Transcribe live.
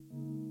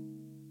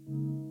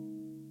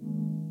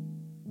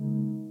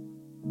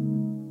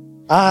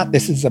art,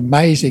 this is an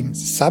amazing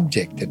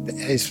subject.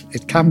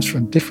 It comes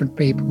from different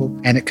people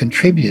and it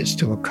contributes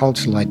to a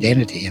cultural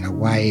identity in a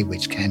way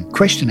which can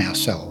question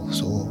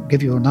ourselves or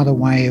give you another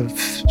way of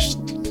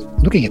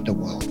looking at the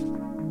world.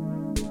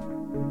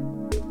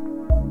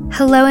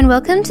 Hello and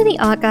welcome to the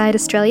Art Guide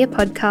Australia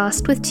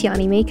podcast with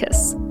Tiani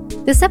Mikas.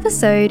 This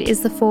episode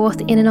is the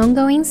fourth in an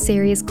ongoing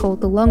series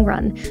called The Long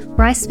Run,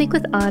 where I speak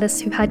with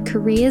artists who've had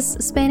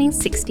careers spanning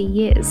 60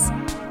 years.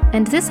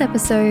 And this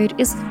episode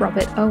is with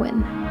Robert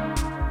Owen.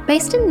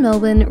 Based in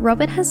Melbourne,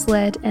 Robert has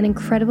led an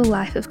incredible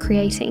life of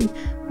creating,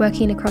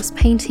 working across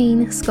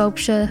painting,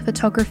 sculpture,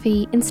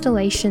 photography,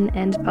 installation,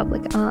 and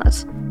public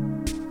art.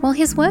 While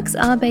his works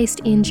are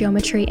based in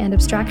geometry and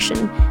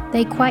abstraction,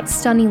 they quite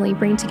stunningly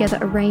bring together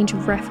a range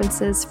of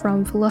references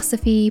from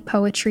philosophy,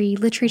 poetry,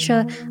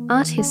 literature,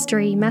 art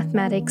history,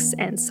 mathematics,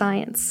 and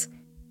science.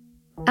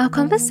 Our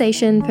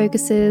conversation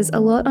focuses a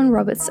lot on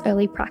Robert's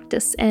early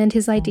practice and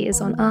his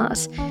ideas on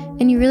art,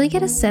 and you really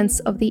get a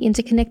sense of the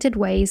interconnected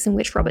ways in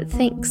which Robert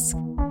thinks.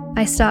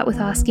 I start with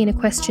asking a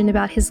question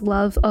about his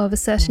love of a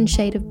certain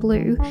shade of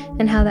blue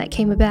and how that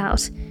came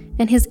about,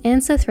 and his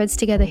answer threads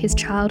together his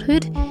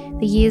childhood,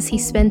 the years he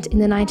spent in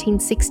the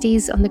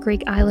 1960s on the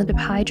Greek island of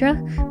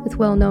Hydra with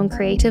well-known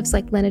creatives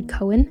like Leonard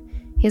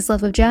Cohen, his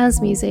love of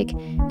jazz music,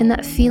 and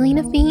that feeling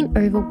of being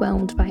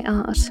overwhelmed by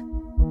art.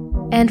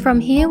 And from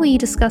here we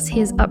discuss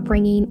his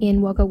upbringing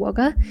in Wagga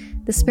Wagga,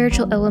 the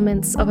spiritual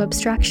elements of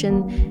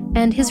abstraction,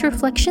 and his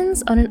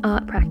reflections on an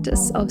art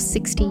practice of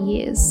 60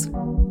 years.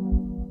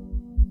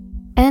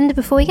 And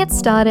before we get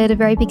started, a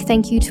very big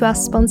thank you to our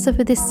sponsor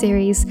for this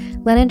series,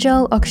 Leonard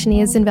Joel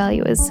Auctioneers and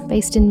Valuers,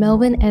 based in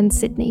Melbourne and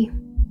Sydney.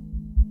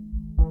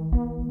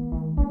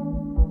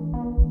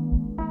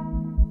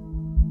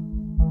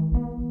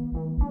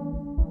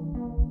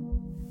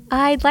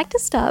 I'd like to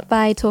start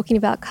by talking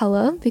about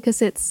colour because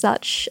it's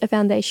such a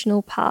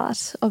foundational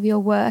part of your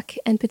work,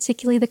 and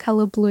particularly the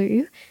colour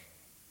blue.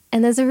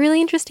 And there's a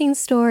really interesting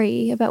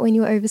story about when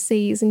you were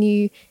overseas and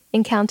you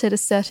encountered a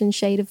certain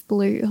shade of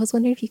blue. I was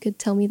wondering if you could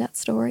tell me that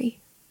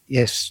story.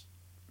 Yes,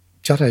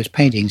 Giotto's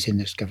paintings in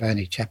the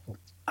Scavone Chapel.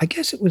 I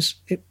guess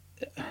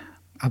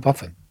I've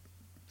often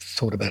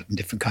thought about it in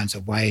different kinds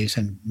of ways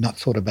and not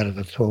thought about it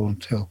at all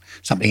until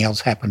something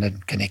else happened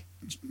and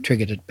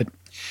triggered it. But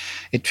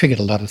it triggered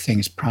a lot of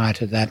things prior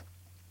to that,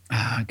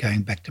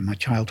 going back to my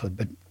childhood.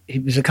 But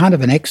it was a kind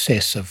of an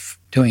excess of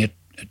doing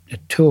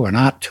an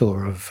art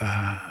tour of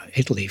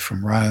Italy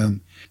from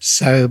Rome.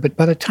 So, but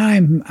by the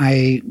time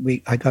I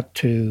got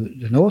to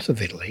the north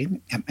of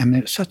Italy, I mean,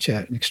 it was such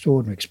an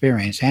extraordinary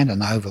experience and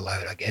an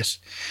overload, I guess.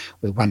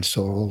 We once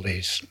saw all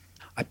these.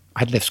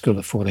 I'd left school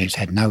at 14, so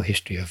had no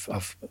history of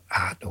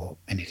art or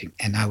anything,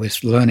 and I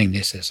was learning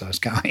this as I was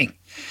going,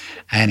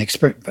 and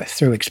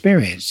through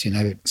experience,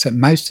 So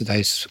most of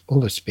those,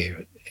 all the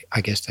spirit,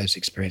 I guess, those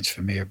experiences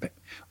for me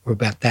were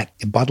about that,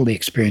 the bodily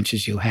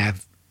experiences you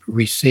have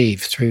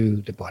received through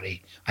the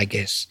body, I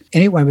guess.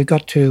 Anyway, we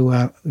got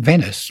to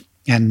Venice.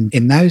 And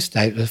in those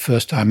days, the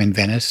first time in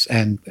Venice,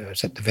 and it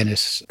was at the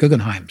Venice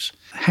Guggenheim's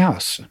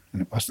house.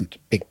 And it wasn't a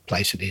big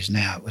place it is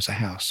now, it was a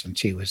house, and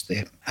she was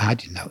there. I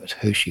didn't know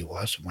who she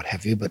was and what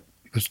have you, but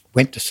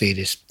went to see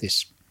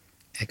this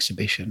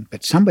exhibition.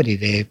 But somebody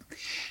there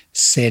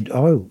said,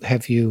 "Oh,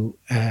 have you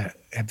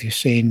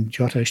seen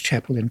Giotto's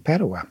chapel in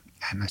Padua?"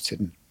 And I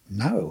said,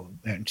 "No."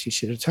 And she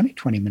said, "It's only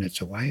 20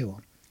 minutes away,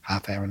 or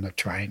half hour on the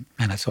train."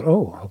 And I thought,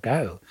 "Oh, I'll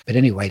go." But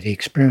anyway, the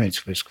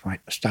experience was quite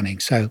stunning.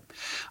 So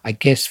I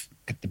guess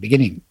at the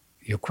beginning,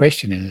 your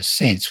question in a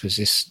sense was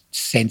this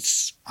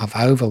sense of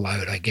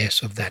overload, I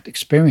guess, of that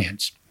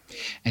experience,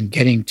 and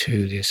getting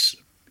to this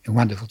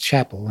wonderful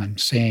chapel and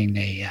seeing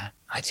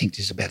I think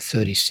there's about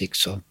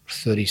 36 or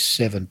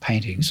 37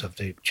 paintings of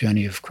the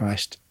Journey of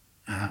Christ,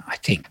 I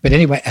think. But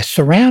anyway,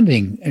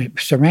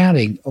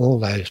 surrounding all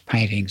those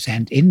paintings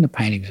and in the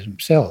paintings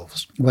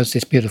themselves was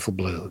this beautiful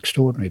blue,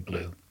 extraordinary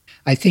blue.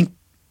 I think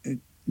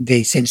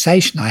the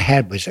sensation I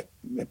had was a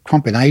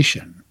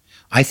combination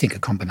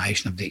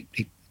of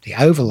the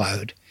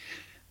overload,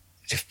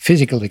 the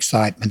physical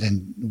excitement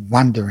and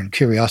wonder and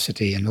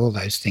curiosity and all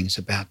those things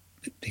about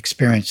the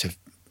experience of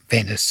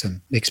Venice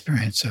and the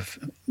experience of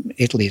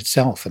Italy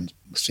itself, and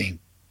seeing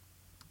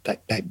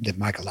the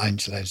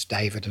Michelangelo's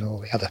David and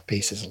all the other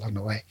pieces along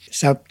the way.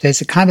 So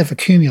there's a kind of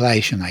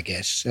accumulation, I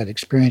guess, that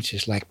experience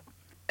is like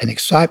an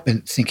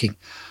excitement, thinking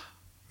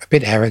a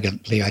bit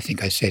arrogantly, I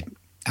think I said,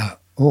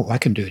 "Oh, I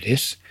can do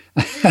this."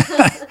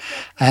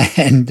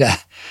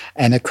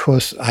 and of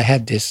course I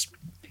had this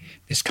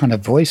kind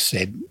of voice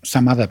said,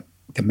 some other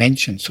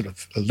dimension sort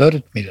of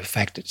alerted me to the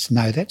fact that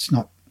no, that's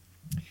not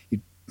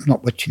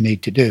what you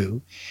need to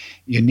do.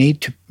 You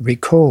need to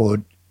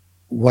record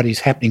what is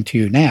happening to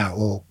you now,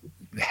 or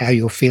how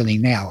you're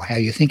feeling now, or how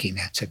you're thinking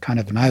now. It's a kind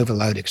of an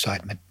overload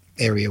excitement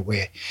area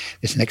where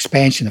there's an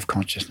expansion of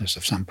consciousness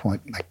of some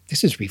point. Like,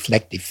 this is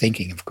reflective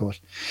thinking, of course.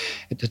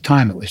 At the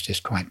time it was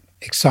just quite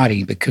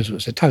exciting because it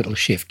was a total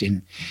shift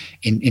in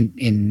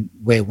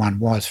where one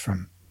was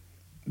from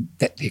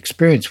that the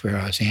experience where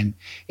I was in.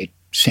 It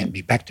sent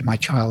me back to my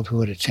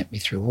childhood. It sent me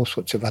through all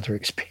sorts of other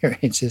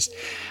experiences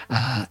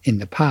in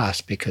the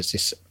past,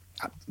 because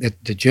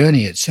the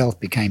journey itself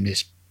became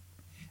this,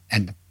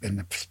 and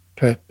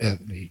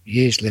the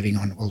years living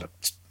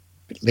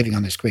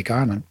on this Greek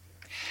island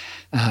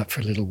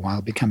for a little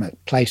while become a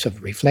place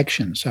of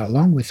reflection. So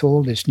along with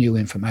all this new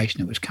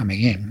information that was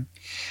coming in,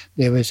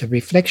 there was a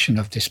reflection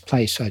of this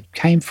place I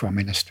came from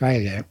in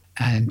Australia,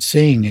 and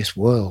seeing this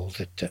world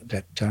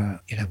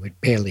that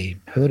we'd barely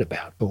heard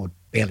about or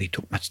barely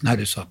took much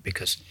notice of,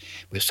 because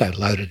we were so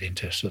loaded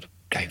into sort of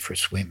going for a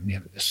swim,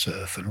 the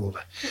surf and all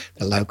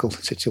the local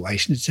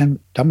situations. And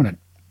dominant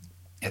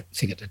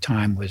thing at the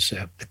time was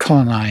the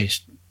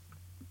colonised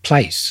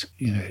place.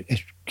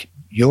 At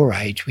your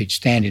age, we'd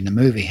stand in the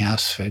movie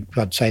house for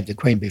God Save the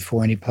Queen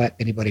before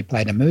anybody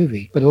played a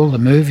movie. But all the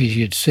movies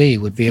you'd see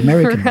would be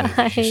American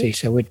movies, you see.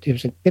 So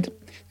it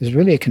was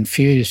really a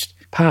confused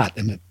part,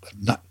 and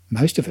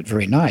most of it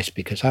very nice,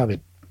 because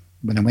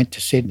when I went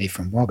to Sydney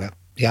from Wagga,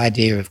 the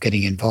idea of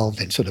getting involved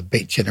in sort of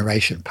Beat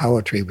Generation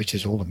poetry, which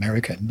is all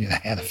American,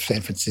 out of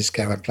San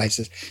Francisco and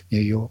places, New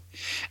York,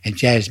 and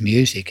jazz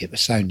music, it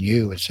was so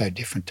new and so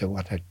different to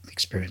what I'd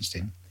experienced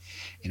in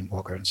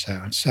Wagga and so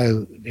on.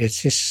 So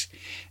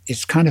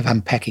it's kind of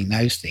unpacking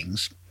those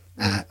things,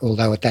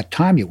 although at that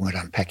time you weren't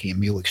unpacking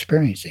them, you were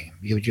experiencing them.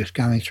 You were just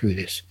going through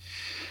this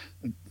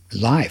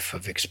life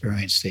of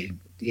experience, the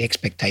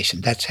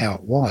expectation. That's how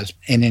it was.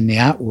 And in the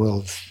art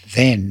world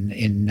then,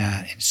 in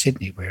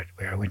Sydney, where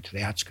I went to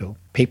the art school,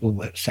 people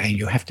were saying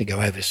you have to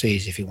go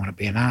overseas if you want to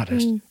be an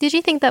artist. Did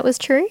you think that was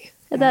true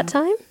at that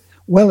time?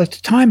 Well, at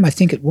the time, I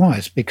think it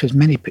was, because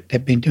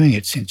they've been doing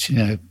it since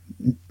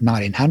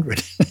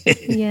 1900.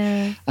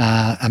 Yeah.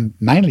 And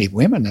mainly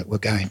women that were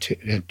going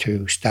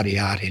to study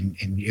art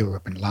in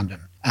Europe and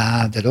London,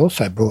 that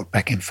also brought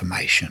back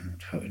information,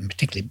 and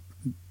particularly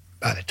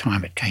by the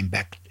time it came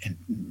back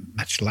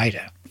much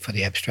later for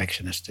the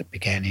abstractionists that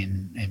began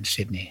in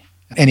Sydney.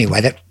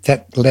 Anyway,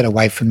 that led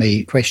away from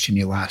the question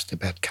you asked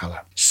about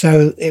colour.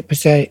 So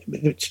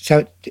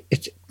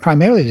it's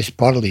primarily this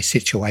bodily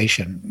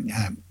situation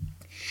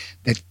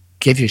that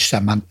gives you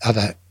some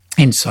other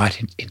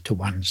insight into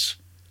one's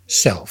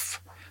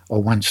self,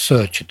 or one's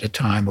search at the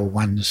time, or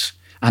one's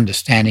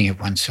understanding of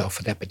oneself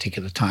at that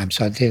particular time.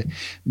 So there are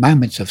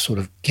moments of sort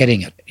of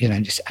getting it.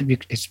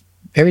 It's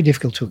very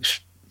difficult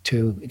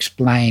to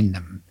explain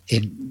them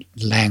in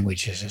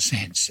language, as a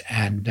sense.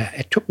 And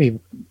it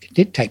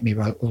did take me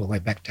all the way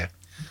back to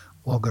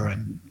Wagga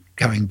and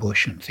going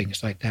bush and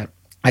things like that.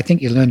 I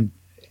think you learn,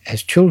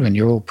 as children,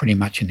 you're all pretty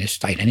much in this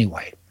state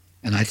anyway.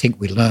 And I think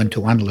we learn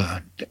to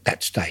unlearn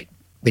that state.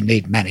 We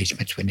need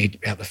managements, we need to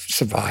be able to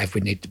survive,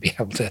 we need to be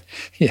able to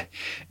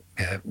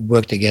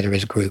work together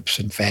as groups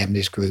and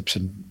families groups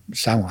and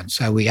so on.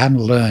 So we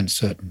unlearn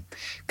certain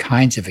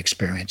kinds of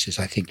experiences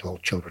I think all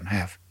children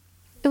have.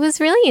 It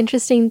was really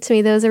interesting to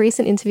me. There was a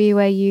recent interview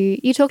where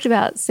you talked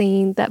about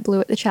seeing that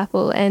blue at the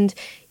chapel, and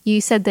you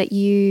said that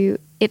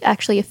it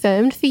actually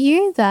affirmed for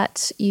you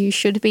that you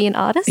should be an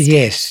artist.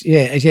 Yes,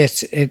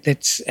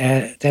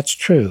 that's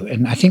true.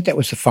 And I think that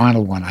was the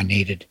final one I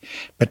needed.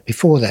 But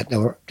before that,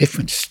 there were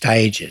different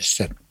stages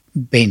that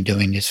been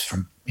doing this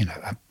from,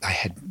 I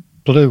had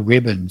blue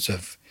ribbons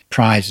of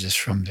prizes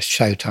from the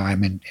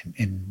Showtime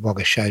in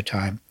Wagga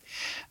Showtime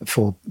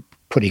for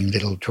putting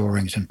little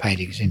drawings and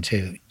paintings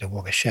into the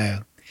Wagga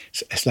show.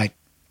 It's like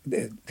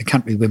the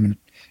country women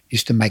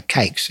used to make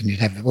cakes, and you'd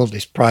have all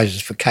these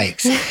prizes for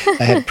cakes.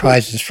 They had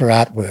prizes for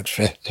artworks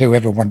for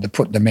whoever wanted to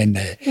put them in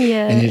there.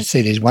 Yeah. And you'd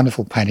see these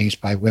wonderful paintings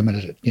by women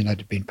that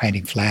had been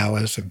painting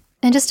flowers.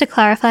 And just to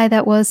clarify,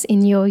 that was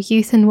in your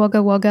youth in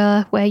Wagga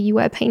Wagga, where you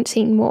were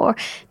painting more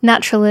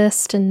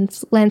naturalist and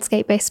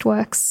landscape-based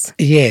works.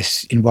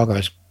 Yes, in Wagga I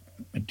was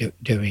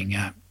doing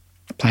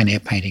plein air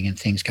painting and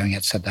things, going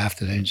out Saturday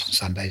afternoons and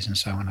Sundays and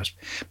so on.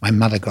 My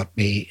mother got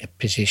me a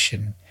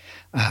position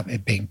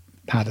being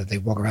part of the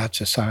Wagga Art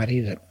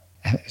Society, that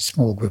a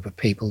small group of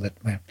people that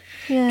were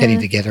getting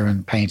together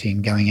and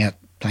painting, going out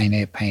plein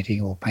air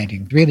painting or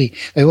painting. Really,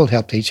 they all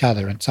helped each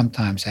other, and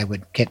sometimes they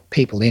would get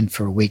people in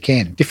for a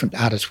weekend. Different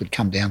artists would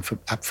come down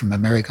up from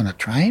America on a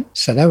train,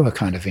 so they were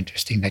kind of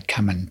interesting. They'd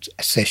come and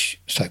assess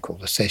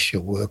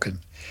your work,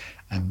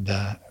 and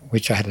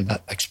which I had an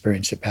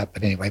experience about.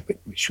 But anyway,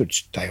 we should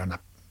stay on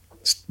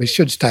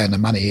the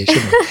money here,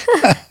 shouldn't we?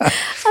 I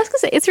was going to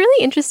say, it's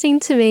really interesting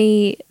to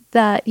me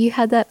that you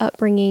had that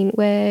upbringing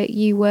where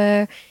you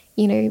were,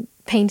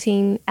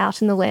 painting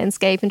out in the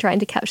landscape and trying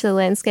to capture the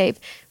landscape,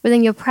 but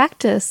then your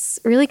practice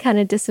really kind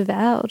of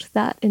disavowed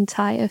that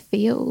entire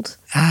field.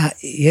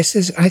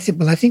 Yes, I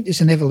think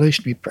there's an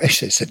evolutionary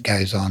process that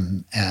goes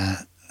on.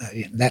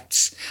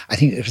 I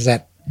think it was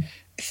that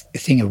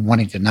thing of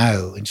wanting to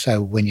know, and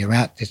so when you're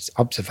out, it's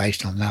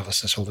observational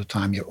analysis all the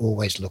time. You're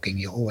always looking,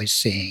 you're always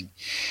seeing,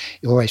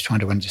 you're always trying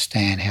to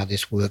understand how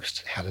this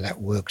works, how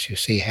that works. You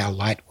see how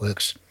light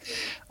works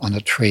on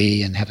a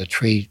tree and how the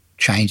tree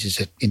changes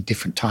it in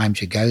different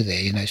times you go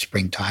there,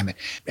 springtime.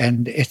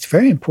 And it's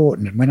very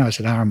important. And when I was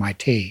at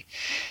RMIT,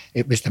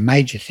 it was the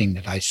major thing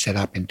that I set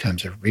up in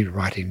terms of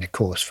rewriting the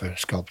course for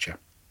sculpture,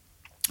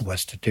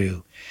 was to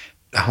do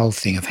the whole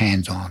thing of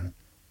hands-on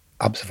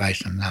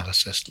observational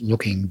analysis,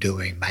 looking,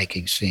 doing,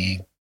 making,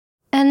 seeing.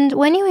 And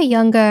when you were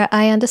younger,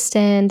 I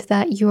understand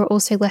that you were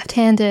also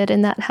left-handed,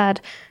 and that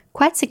had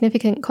quite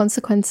significant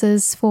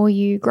consequences for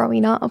you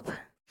growing up.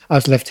 I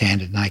was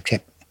left-handed,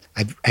 and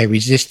I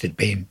resisted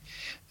being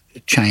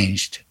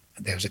changed.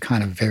 There was a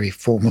kind of very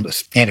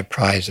formalist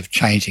enterprise of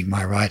changing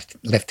my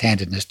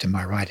left-handedness to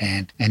my right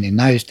hand. And in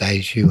those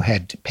days, you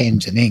had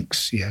pens and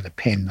inks. You had a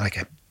pen like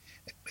a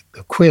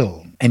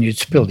quill, and you'd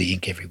spill the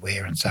ink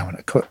everywhere and so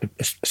on,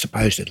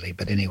 supposedly.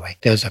 But anyway,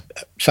 there was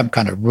some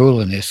kind of rule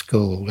in their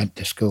school, went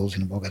to schools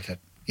in Wagga,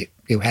 that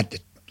you had to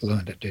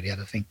learn to do the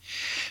other thing.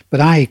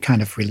 But I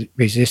kind of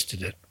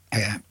resisted it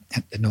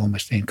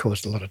enormously, and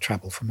caused a lot of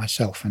trouble for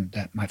myself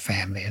and my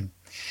family and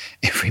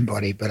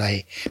everybody.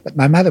 But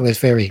my mother was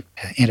very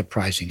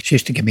enterprising. She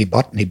used to give me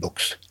botany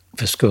books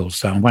for school.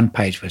 So on one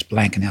page was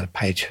blank and the other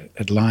page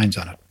had lines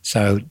on it.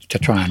 So to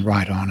try and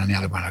write on, and the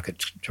other one I could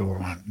draw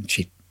on. And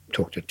she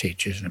talked to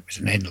teachers, and it was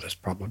an endless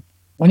problem.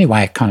 Well,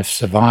 anyway, I kind of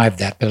survived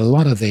that, but a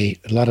lot of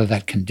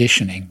that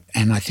conditioning,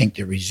 and I think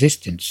the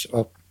resistance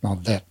of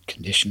that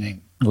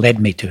conditioning, led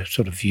me to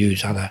sort of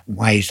use other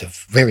ways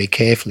of very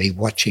carefully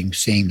watching,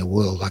 seeing the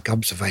world. Like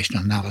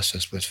observational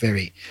analysis was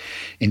very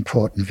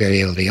important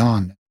very early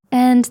on.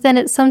 And then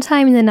at some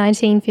time in the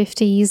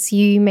 1950s,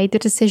 you made the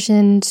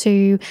decision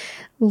to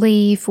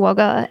leave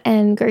Wagga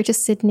and go to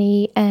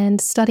Sydney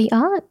and study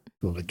art.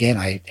 Well, again,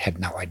 I had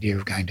no idea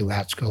of going to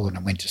art school, and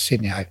I went to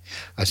Sydney. I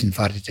was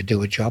invited to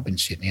do a job in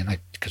Sydney, and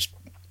because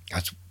I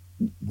was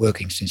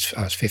working since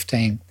I was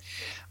 15.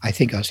 I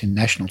think I was in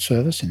national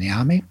service in the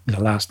army,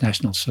 the last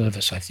national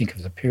service, I think,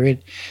 of the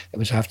period. It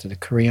was after the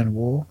Korean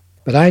War.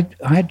 But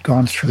I'd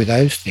gone through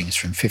those things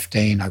from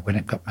 15. I went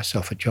and got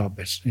myself a job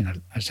as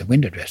a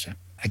window dresser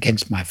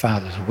against my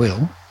father's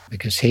will,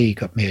 because he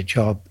got me a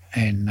job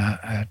in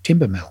a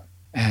timber mill.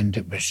 And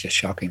it was just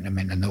shocking. I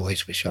mean, the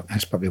noise was shocking.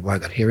 That's probably why I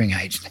got hearing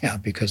aids now,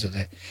 because of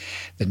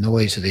the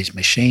noise of these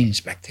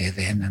machines back there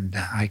then, and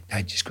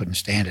I just couldn't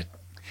stand it.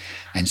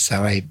 And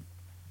so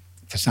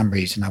for some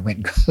reason, I went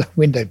and got a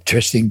window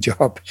dressing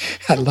job.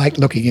 I liked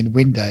looking in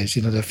windows,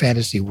 the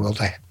fantasy world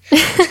I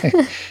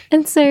had.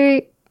 And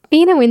so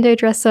being a window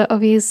dresser,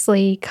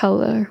 obviously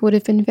colour would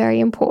have been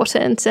very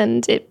important,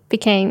 and it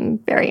became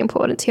very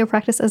important to your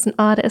practice as an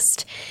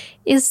artist.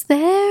 Has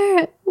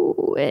it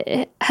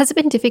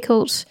been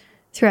difficult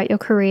throughout your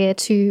career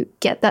to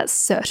get that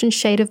certain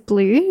shade of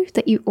blue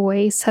that you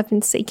always have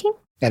been seeking?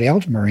 Now, the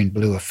ultramarine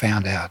blue I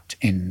found out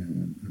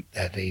in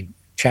the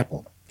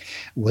chapel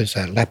was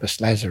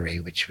lapis lazuli,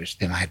 which was,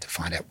 then I had to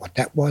find out what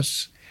that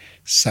was.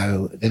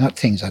 So they're not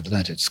things I'd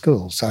learnt at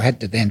school. So I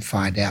had to then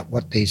find out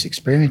what these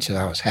experiences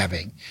I was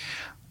having,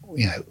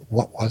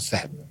 what was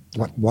that?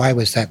 Why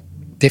was that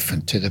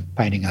different to the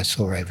painting I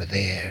saw over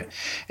there?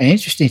 An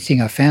interesting thing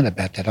I found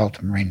about that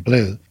ultramarine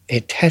blue,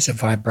 it has a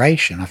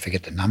vibration. I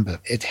forget the number.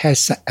 It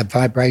has a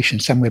vibration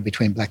somewhere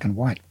between black and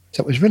white.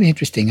 So it was really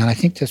interesting, and I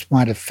think that's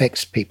why it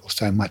affects people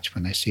so much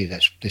when they see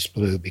this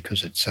blue,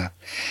 because it's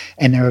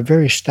and there are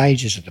various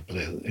stages of the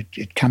blue.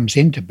 It comes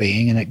into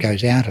being and it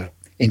goes out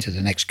into the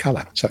next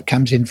colour. So it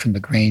comes in from the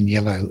green,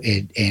 yellow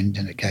end,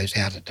 and it goes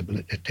out at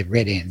the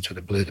red end, so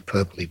the blue, the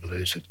purpley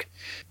blues.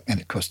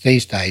 And of course,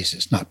 these days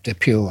it's not the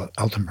pure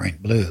ultramarine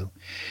blue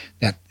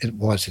that it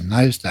was in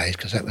those days,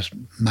 because that was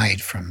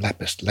made from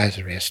lapis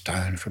lazuli, a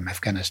stone from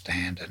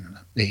Afghanistan and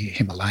the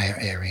Himalaya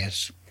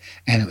areas.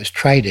 And it was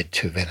traded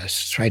to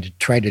Venice,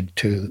 traded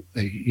to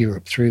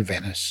Europe through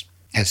Venice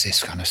as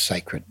this kind of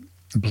sacred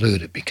blue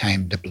that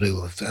became the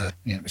blue of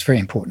it was very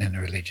important in the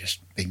religious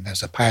thing.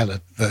 There's a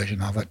paler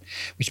version of it,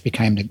 which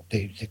became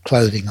the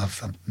clothing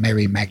of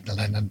Mary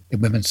Magdalene and the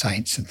women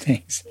saints and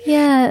things.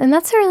 Yeah, and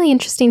that's a really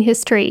interesting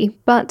history.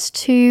 But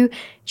to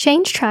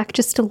change track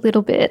just a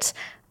little bit,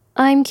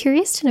 I'm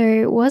curious to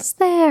know, was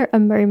there a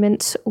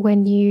moment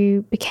when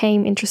you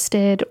became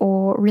interested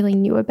or really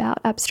knew about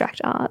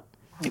abstract art?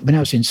 When I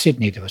was in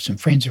Sydney, there were some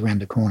friends around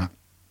the corner.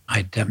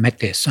 I'd met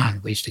their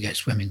son. We used to go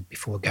swimming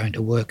before going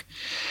to work.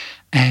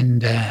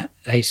 And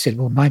they said,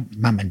 well, my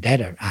mum and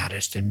dad are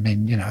artists, and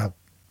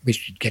we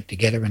should get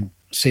together and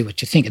see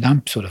what you think. And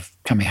I'm sort of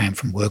coming home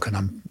from work and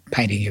I'm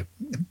painting your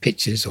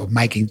pictures or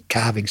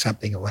carving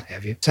something or what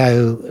have you.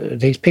 So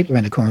these people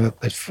around the corner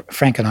were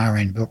Frank and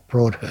Irene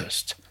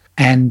Broadhurst.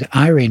 And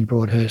Irene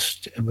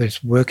Broadhurst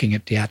was working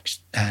at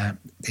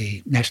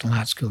the National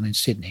Art School in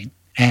Sydney.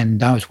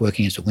 And I was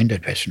working as a window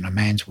dresser in a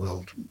Man's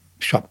World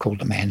shop called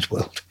the Man's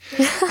World.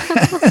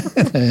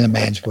 In a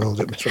Man's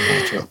World, it was a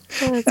Man's World.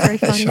 Oh, that's very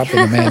funny. Shop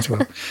in the Man's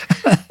World.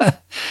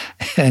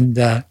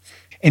 And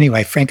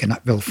anyway, Frank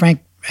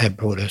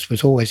Broadhurst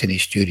was always in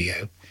his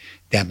studio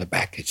down the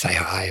back. He'd say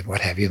hi and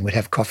what have you, and we'd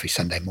have coffee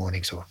Sunday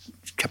mornings or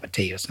a cup of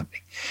tea or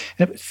something.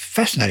 And it was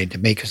fascinating to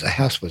me because the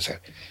house was a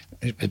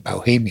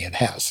bohemian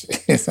house.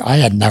 I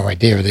had no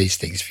idea of these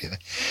things,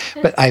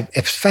 but I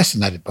was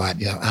fascinated by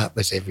it. Art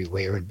was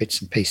everywhere and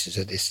bits and pieces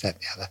of this, that,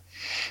 and the other.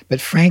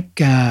 But Frank,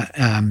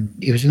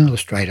 he was an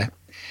illustrator.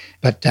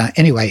 But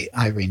anyway,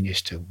 Irene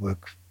used to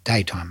work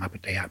daytime up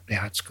at the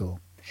art school.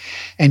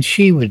 And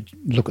she would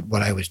look at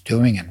what I was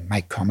doing and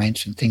make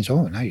comments and things.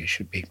 Oh, no, you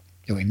should be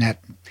doing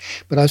that.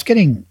 But I was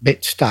getting a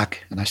bit stuck,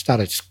 and I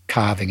started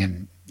carving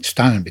in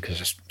stone,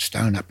 because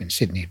stone up in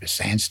Sydney was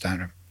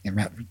sandstone,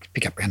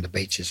 pick up around the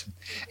beaches, and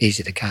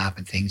easy to carve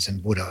and things,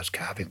 and wood, I was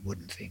carving wood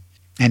and things.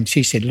 And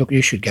she said, look,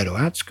 you should go to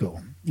art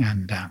school.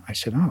 And I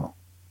said, oh,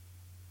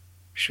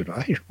 should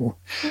I?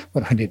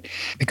 What I did,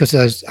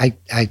 because I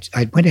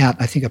went out.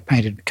 I think I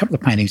painted a couple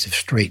of paintings of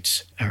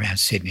streets around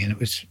Sydney, and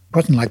it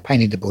wasn't like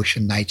painting the bush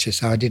and nature,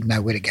 so I didn't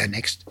know where to go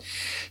next.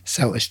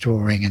 So it was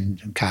drawing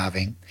and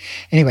carving.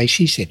 Anyway,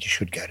 she said you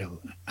should go to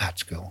art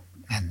school,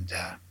 and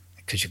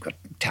because you've got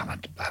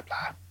talent, blah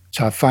blah.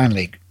 So I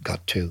finally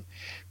got to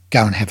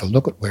go and have a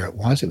look at where it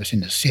was. It was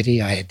in the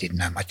city. I didn't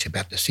know much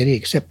about the city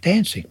except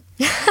dancing.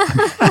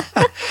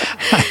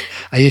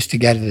 I used to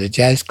go to the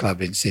jazz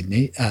club in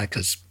Sydney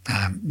because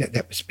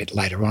that was a bit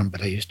later on,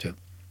 but I used to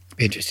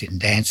be interested in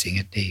dancing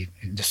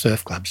in the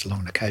surf clubs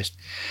along the coast.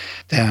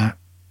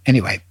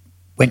 Anyway,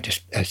 went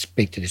to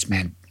speak to this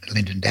man,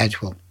 Lyndon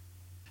Dagwell,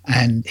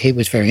 and he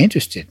was very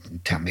interested in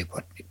telling me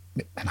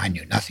and I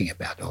knew nothing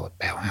about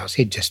Bauhaus.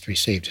 He'd just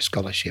received a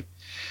scholarship,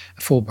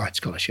 a Fulbright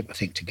scholarship, I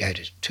think, to go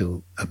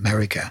to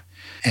America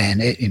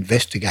and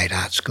investigate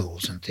art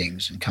schools and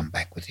things and come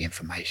back with the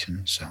information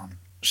and so on.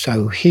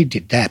 So he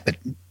did that,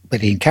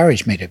 but he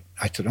encouraged me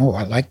I thought, oh,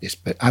 I like this,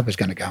 but I was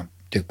going to go and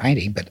do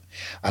painting, but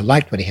I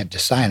liked what he had to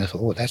say, and I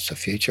thought, oh, that's the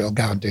future, I'll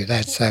go and do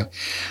that. So in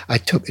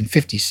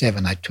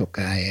 1957, I took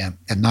a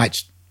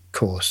night's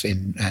course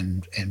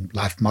in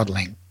life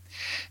modelling,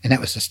 and that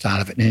was the start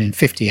of it. And in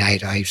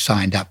 1958, I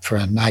signed up for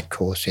a night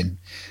course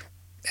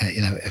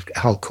a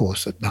whole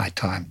course at night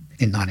time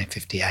in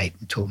 1958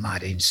 until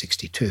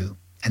 1962,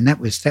 and that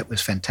was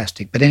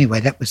fantastic. But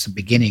anyway, that was the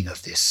beginning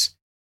of this.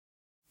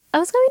 I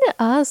was going to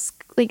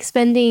ask,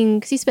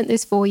 because you spent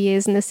those 4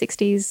 years in the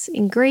 60s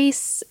in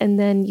Greece, and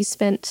then you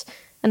spent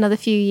another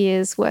few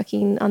years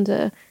working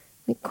under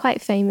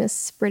quite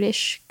famous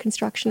British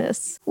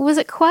constructionists. Was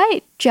it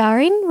quite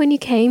jarring when you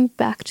came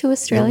back to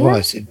Australia?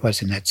 It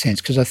was in that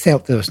sense, because I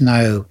felt there was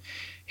no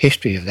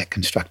history of that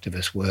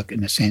constructivist work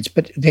in a sense,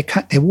 but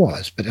there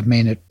was. But I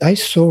mean, I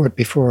saw it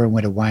before I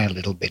went away a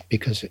little bit,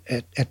 because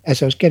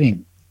as I was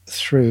getting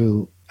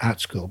through art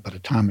school, by the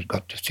time it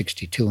got to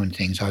 62 and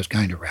things, I was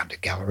going around to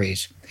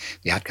galleries.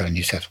 The Art Gallery in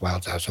New South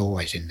Wales, I was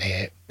always in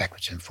there,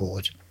 backwards and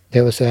forwards.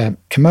 There was a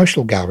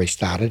commercial gallery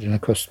started, and of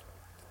course,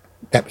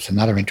 that was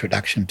another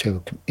introduction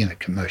to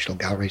commercial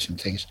galleries and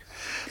things,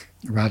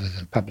 rather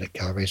than public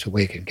galleries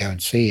where you can go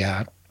and see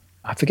art.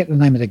 I forget the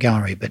name of the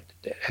gallery, but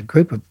a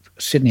group of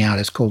Sydney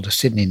artists called the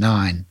Sydney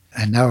Nine,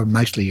 and they were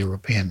mostly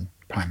European,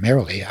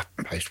 primarily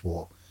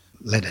post-war.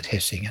 Leonard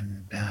Hessing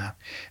and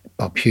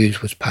Bob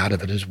Hughes was part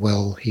of it as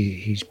well.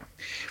 He's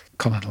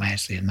Colin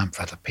Lansley and a number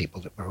of other people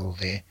that were all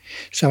there.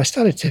 So I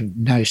started to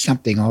know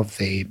something of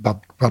the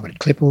Robert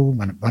Klippel,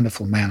 one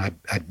wonderful man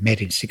I'd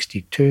met in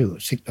 62,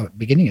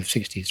 beginning of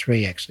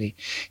 63 actually.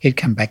 He'd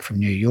come back from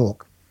New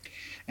York,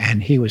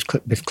 and he was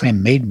with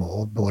Clem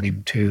Meadmore, brought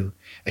him to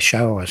a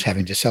show I was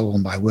having to sell all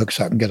my work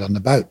so I can get on the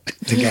boat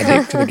to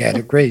go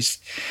to Greece.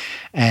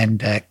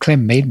 And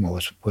Clem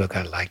Meadmore's work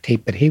I liked,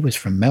 but he was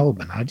from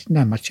Melbourne. I didn't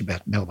know much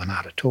about Melbourne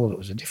art at all. It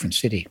was a different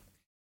city.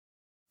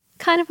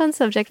 Kind of on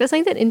subject, but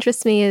something that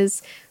interests me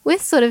is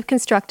with sort of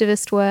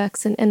constructivist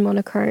works and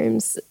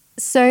monochromes,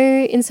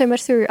 so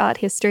much through art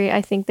history,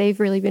 I think they've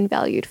really been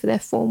valued for their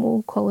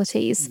formal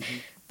qualities. Mm-hmm.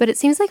 But it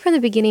seems like from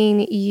the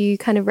beginning you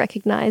kind of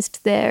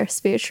recognised their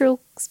spiritual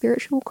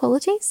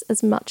qualities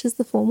as much as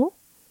the formal.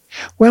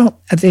 Well,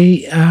 I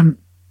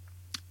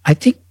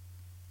think,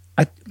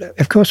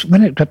 of course,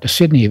 when it got to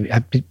Sydney,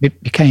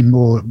 it became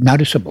more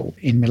noticeable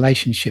in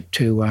relationship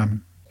to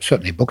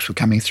certainly books were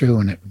coming through.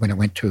 And when I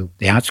went to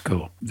the art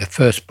school, the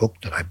first book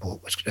that I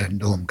bought was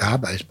Norm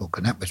Garbo's book,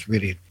 and that was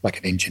really like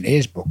an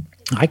engineer's book.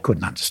 I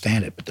couldn't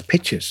understand it, but the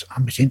pictures,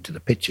 I was into the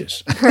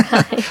pictures.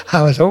 Right.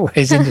 I was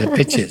always into the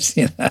pictures,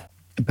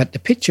 But the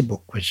picture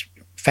book was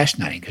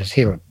fascinating, because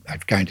here I'm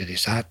going to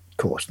this art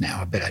course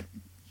now. I better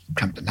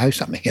come to know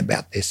something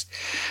about this.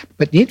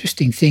 But the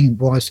interesting thing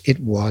was it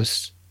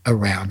was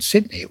around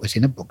Sydney. It was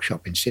in a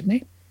bookshop in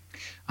Sydney.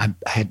 I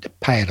had to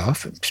pay it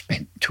off and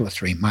spent 2 or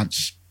 3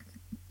 months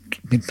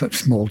with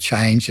small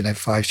change,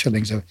 5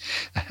 shillings a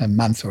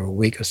month or a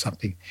week or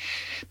something.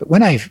 But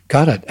when I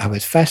got it, I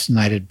was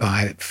fascinated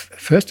by,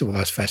 first of all,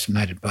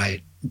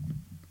 the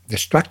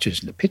structures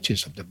and the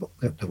pictures of the book,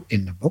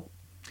 in the book.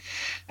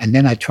 And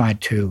then I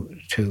tried to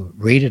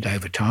read it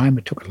over time.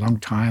 It took a long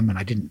time, and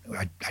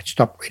I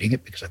stopped reading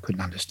it because I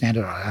couldn't understand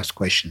it. I asked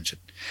questions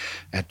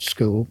at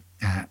school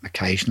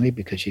occasionally,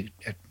 because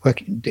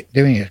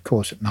doing a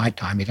course at night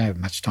time, you don't have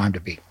much time to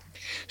be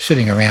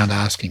sitting around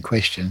asking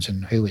questions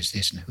and who is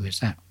this and who is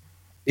that.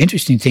 The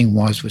interesting thing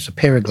was a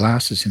pair of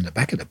glasses in the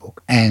back of the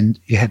book, and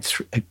you had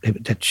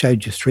that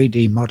showed you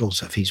 3D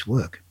models of his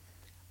work.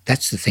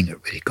 That's the thing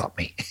that really got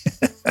me.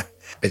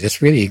 But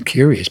it's really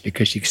curious,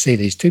 because you can see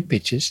these 2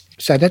 pictures.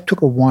 So that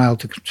took a while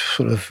to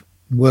sort of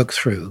work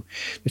through.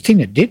 The thing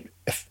that did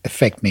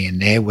affect me in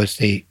there was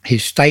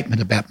his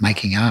statement about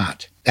making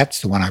art.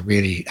 That's the one I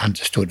really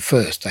understood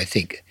first, I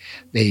think.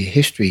 The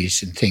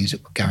histories and things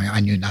that were going on, I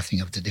knew nothing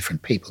of the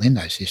different people in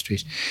those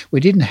histories. We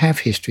didn't have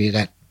history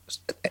at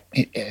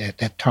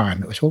that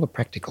time. It was all a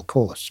practical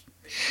course.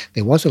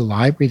 There was a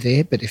library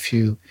there, but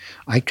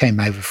I came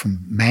over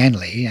from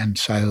Manly, and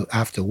so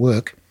after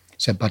work,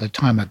 so by the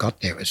time I got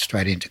there, it was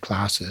straight into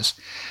classes,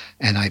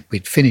 and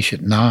we'd finish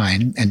at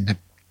 9, and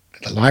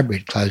the library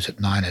would close at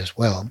 9 as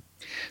well.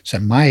 So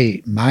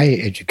my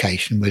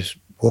education was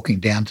walking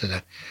down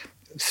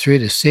through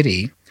the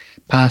city,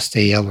 past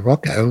the El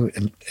Rocco,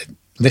 and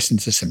listen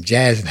to some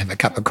jazz and have a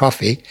cup of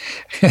coffee.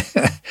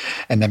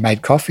 And they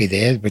made coffee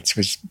there, which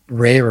was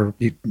rare.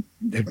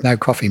 There was no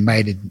coffee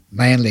made in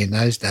Manly in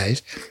those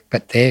days,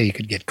 but there you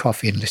could get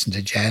coffee and listen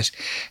to jazz.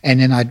 And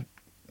then I'd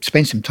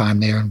spend some time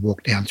there and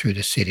walk down through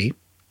the city,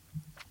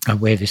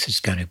 where this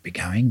is going to be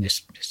going,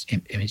 this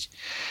image,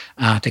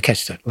 to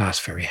catch the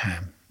last ferry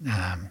home.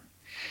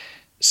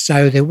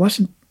 So there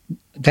wasn't,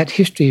 that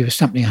history was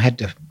something I had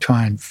to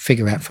try and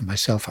figure out for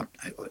myself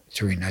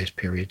during those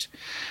periods.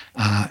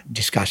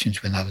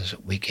 Discussions with others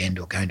at weekend,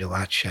 or going to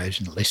art shows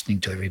and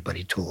listening to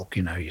everybody talk.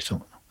 You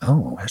thought,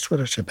 oh, that's what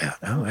it's about.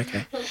 Oh,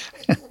 okay.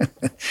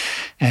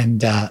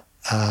 And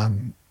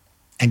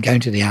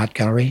going to the art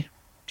gallery.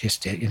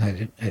 Just, they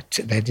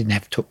didn't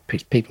have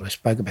people who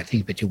spoke about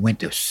things, but you went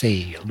to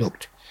see, you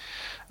looked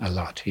a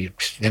lot.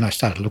 Then I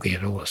started looking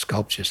at all the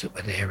sculptures that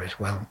were there as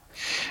well.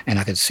 And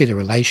I could see the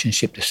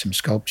relationship to some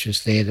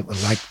sculptures there that were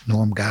like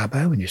Norm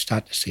Garbo, and you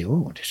start to see,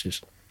 oh, this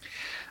is,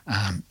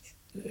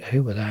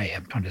 who were they?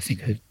 I'm trying to think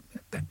who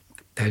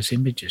those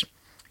images.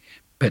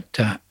 But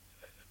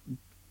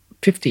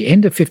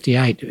end of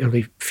 58,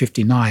 early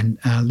 59,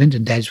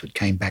 Lyndon Dadsworth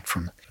came back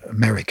from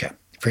America,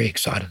 very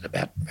excited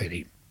about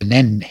really. And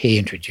then he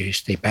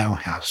introduced the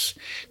Bauhaus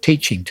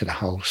teaching to the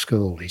whole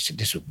school. He said,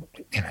 this,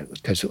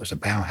 because it was a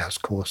Bauhaus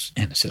course.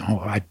 And I said, oh,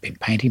 I'd been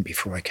painting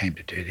before I came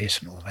to do this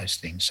and all those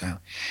things.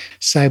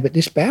 So but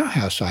this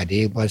Bauhaus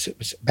idea it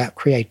was about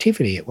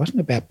creativity. It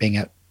wasn't about being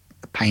a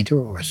painter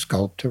or a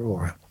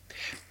sculptor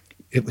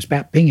it was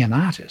about being an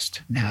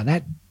artist. Now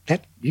that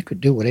you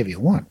could do whatever you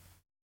want.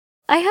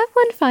 I have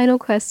one final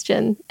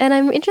question, and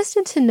I'm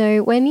interested to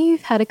know, when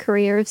you've had a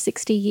career of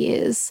 60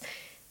 years,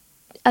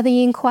 are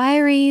the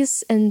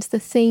inquiries and the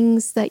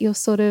things that you're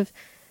sort of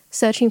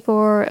searching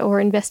for or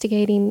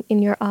investigating in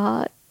your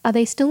art, are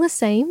they still the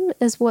same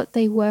as what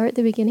they were at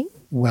the beginning?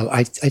 Well,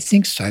 I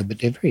think so, but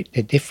they're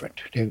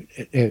different.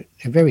 They're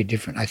very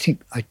different. I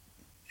think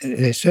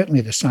they're certainly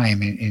the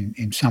same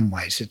in some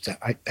ways.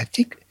 I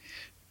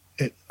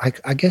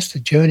guess the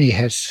journey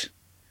has.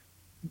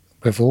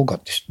 We've all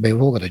got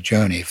a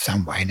journey of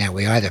some way. Now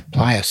we either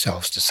apply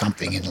ourselves to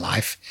something in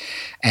life,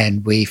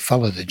 and we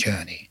follow the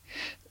journey.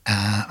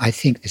 I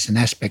think there's an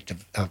aspect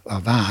of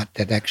art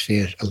that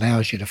actually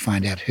allows you to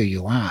find out who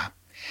you are,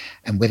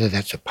 and whether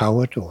that's a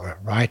poet or a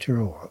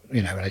writer, or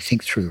I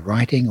think through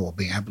writing or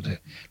being able to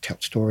tell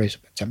stories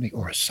about something,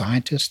 or a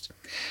scientist.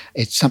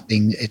 It's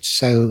something.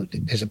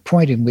 There's a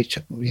point in which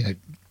the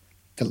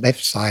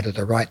left side or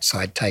the right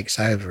side takes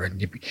over,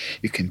 and you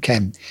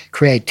can.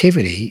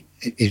 Creativity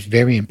is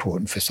very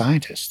important for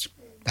scientists.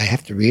 They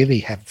have to really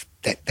have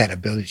that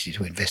ability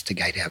to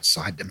investigate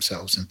outside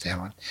themselves and so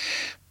on.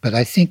 But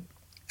I think.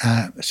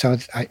 So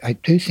I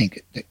do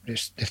think that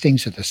the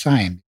things are the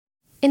same.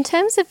 In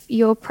terms of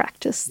your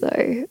practice,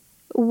 though,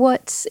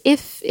 what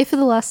if for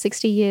the last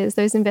 60 years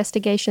those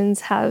investigations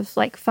have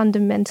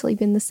fundamentally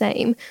been the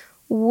same?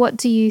 What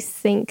do you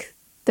think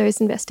those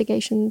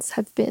investigations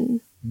have been?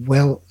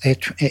 Well, they're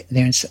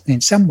in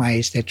some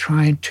ways they're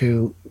trying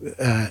to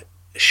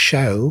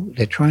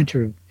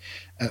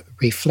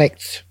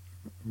reflect,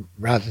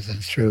 rather than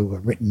through a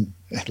written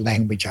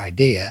language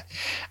idea,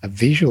 a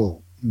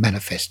visual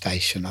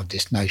manifestation of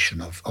this notion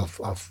of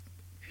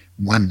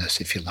oneness,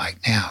 if you like.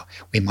 Now,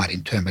 we might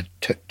interpret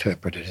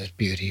it as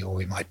beauty, or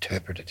we might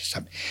interpret it as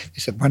something.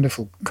 There's a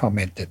wonderful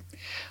comment that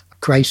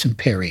Grayson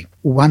Perry,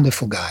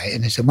 wonderful guy,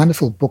 and there's a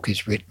wonderful book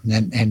he's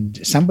written, and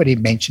somebody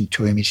mentioned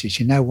to him, he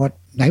says, you know what,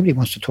 nobody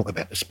wants to talk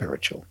about the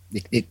spiritual.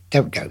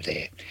 Don't go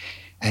there.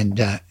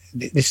 And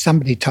there's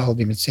somebody told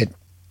him and said,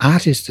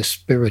 art is the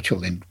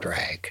spiritual in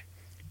drag.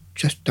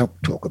 Just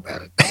don't talk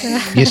about it.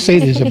 You see,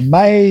 there's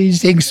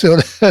amazing sort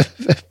of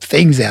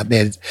things out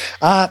there.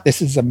 Art,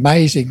 this is an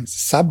amazing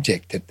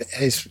subject.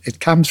 It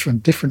comes from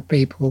different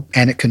people,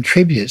 and it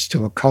contributes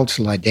to a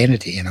cultural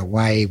identity in a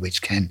way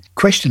which can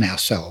question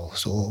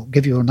ourselves or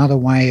give you another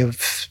way of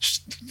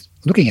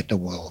looking at the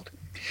world.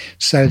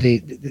 So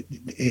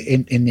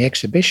in the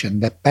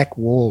exhibition, that back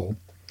wall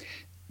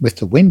with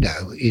the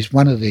window is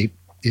one of the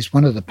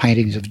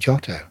paintings of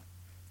Giotto.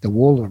 The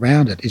wall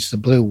around it is the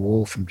blue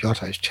wall from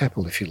Giotto's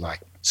chapel, if you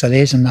like. So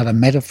there's another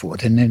metaphor.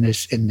 And then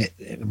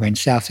we're in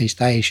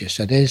Southeast Asia,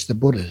 so there's the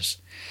Buddhas.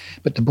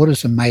 But the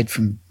Buddhas are made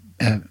from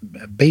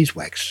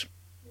beeswax.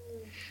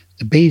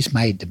 The bees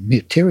made the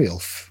material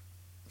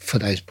for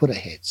those Buddha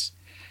heads.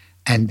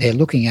 And they're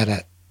looking at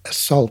a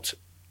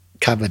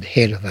salt-covered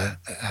head of a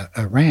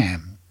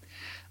ram.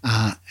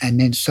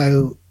 And then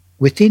so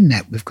within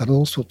that, we've got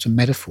all sorts of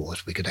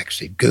metaphors. We could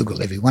actually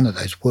Google every one of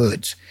those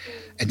words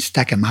and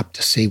stack them up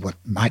to see what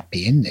might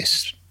be in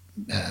this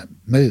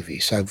movie.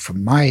 So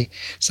from my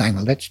saying,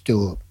 well, let's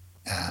do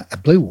a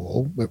blue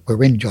wall,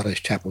 we're in Giotto's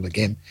chapel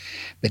again,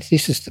 but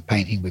this is the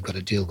painting we've got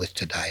to deal with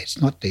today.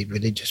 It's not the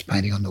religious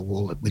painting on the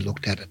wall that we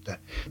looked at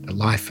the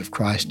life of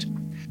Christ.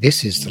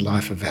 This is the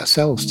life of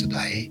ourselves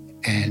today,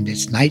 and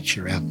it's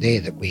nature out there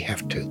that we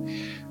have to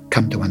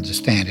come to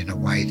understand in a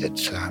way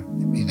that's,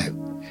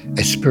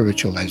 as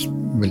spiritual as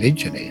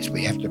religion is.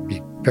 We have to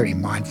be very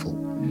mindful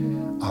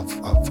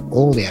of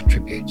all the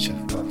attributes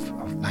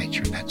of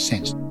nature in that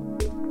sense.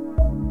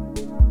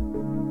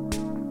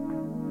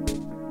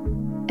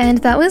 And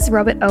that was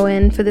Robert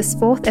Owen for this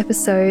 4th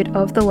episode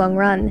of The Long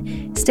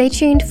Run. Stay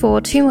tuned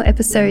for 2 more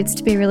episodes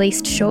to be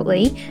released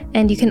shortly,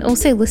 and you can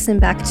also listen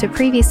back to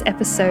previous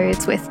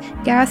episodes with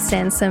Gareth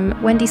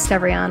Sansom, Wendy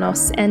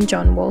Stavrianos, and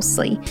John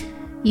Wolseley.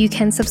 You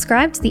can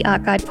subscribe to the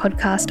Art Guide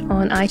podcast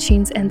on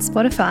iTunes and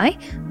Spotify,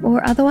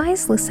 or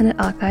otherwise listen at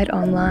Art Guide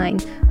Online,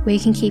 where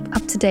you can keep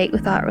up to date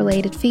with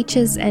art-related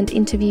features and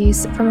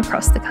interviews from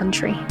across the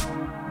country.